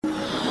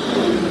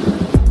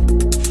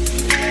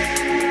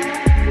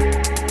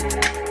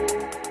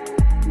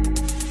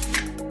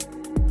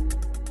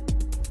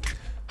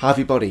Hi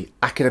everybody,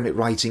 Academic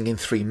Writing in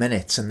 3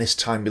 minutes, and this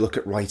time we look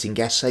at writing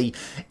essay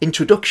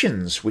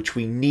introductions, which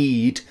we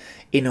need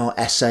in our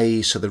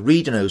essays so the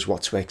reader knows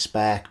what to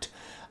expect,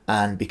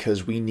 and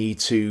because we need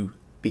to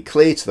be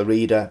clear to the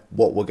reader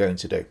what we're going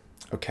to do.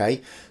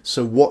 Okay,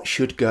 so what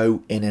should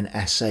go in an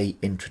essay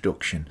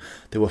introduction?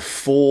 There were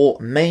 4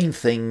 main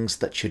things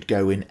that should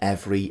go in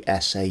every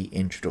essay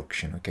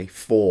introduction. Okay,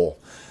 4.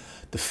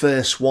 The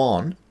first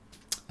one,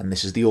 and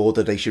this is the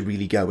order they should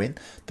really go in.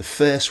 The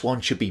first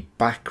one should be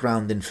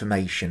background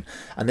information,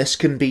 and this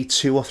can be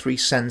 2 or 3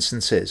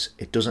 sentences.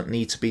 It doesn't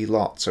need to be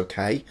lots,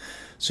 okay?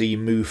 So you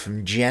move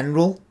from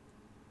general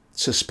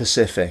to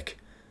specific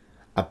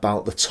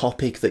about the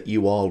topic that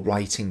you are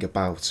writing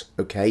about,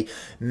 okay?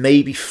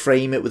 Maybe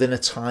frame it within a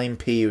time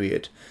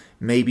period.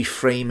 Maybe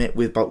frame it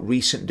with about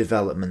recent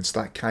developments,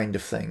 that kind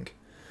of thing.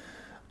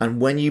 And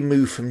when you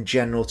move from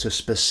general to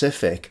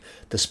specific,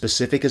 the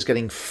specific is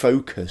getting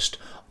focused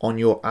on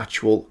your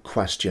actual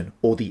question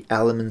or the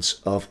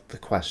elements of the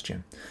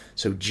question.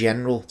 So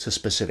general to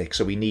specific.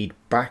 So we need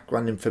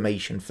background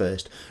information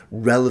first,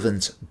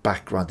 relevant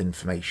background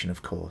information,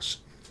 of course.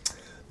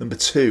 Number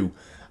 2,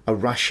 a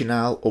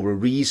rationale or a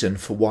reason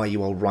for why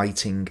you are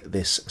writing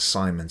this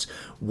assignment.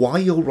 Why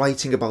you're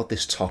writing about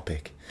this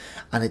topic.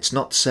 And it's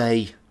not,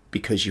 say,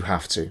 because you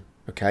have to,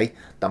 okay?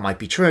 That might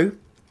be true,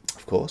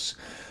 of course.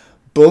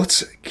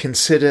 But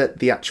consider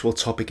the actual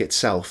topic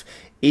itself.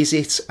 Is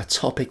it a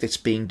topic that's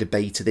being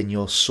debated in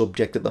your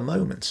subject at the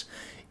moment?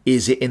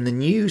 Is it in the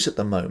news at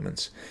the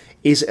moment?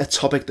 Is it a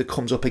topic that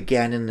comes up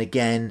again and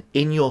again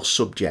in your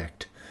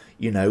subject?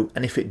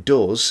 And if it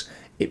does,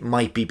 it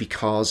might be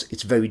because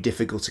it's very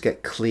difficult to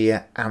get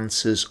clear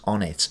answers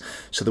on it.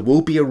 So there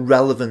will be a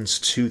relevance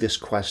to this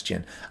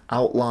question.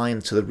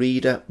 Outline to the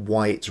reader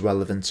why it's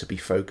relevant to be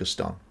focused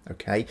on.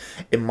 Okay,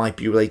 it might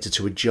be related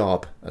to a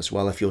job as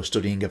well if you're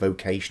studying a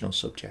vocational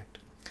subject.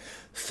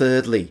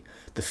 Thirdly,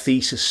 the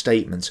thesis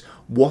statement,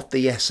 what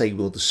the essay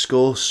will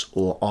discuss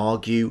or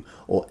argue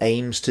or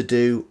aims to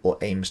do or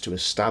aims to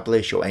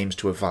establish or aims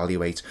to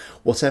evaluate.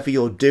 Whatever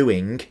you're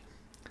doing,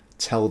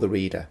 tell the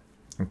reader.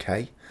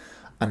 Okay.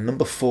 And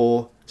number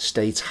 4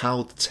 states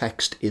how the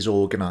text is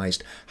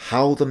organised,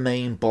 how the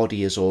main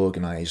body is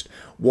organised,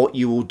 what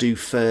you will do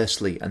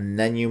firstly, and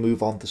then you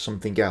move on to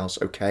something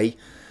else, okay?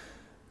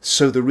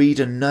 So the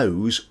reader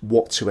knows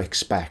what to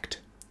expect.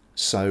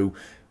 So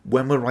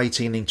when we're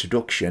writing an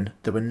introduction,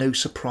 there are no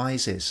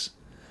surprises.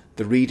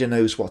 The reader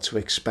knows what to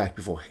expect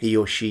before he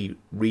or she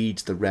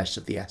reads the rest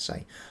of the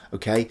essay,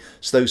 okay?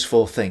 So those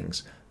 4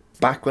 things: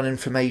 background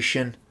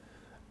information,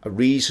 a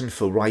reason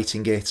for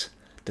writing it,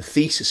 the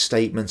thesis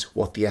statement,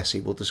 what the essay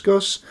will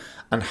discuss,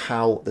 and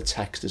how the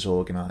text is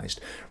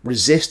organised.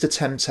 Resist the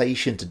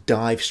temptation to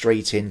dive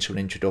straight into an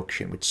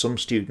introduction, which some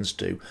students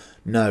do.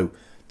 No,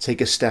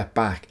 take a step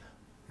back.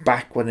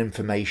 Background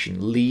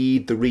information.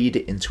 Lead the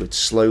reader into it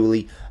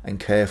slowly and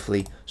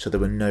carefully so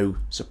there are no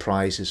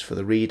surprises for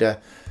the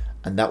reader.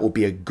 And that will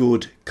be a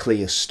good,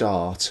 clear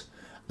start.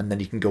 And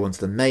then you can go on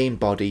to the main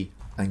body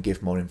and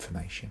give more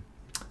information.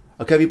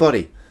 Okay,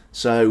 everybody.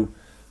 So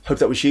hope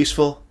that was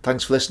useful.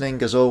 Thanks for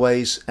listening. As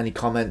always, any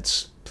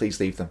comments, please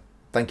leave them.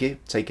 Thank you.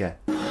 Take care.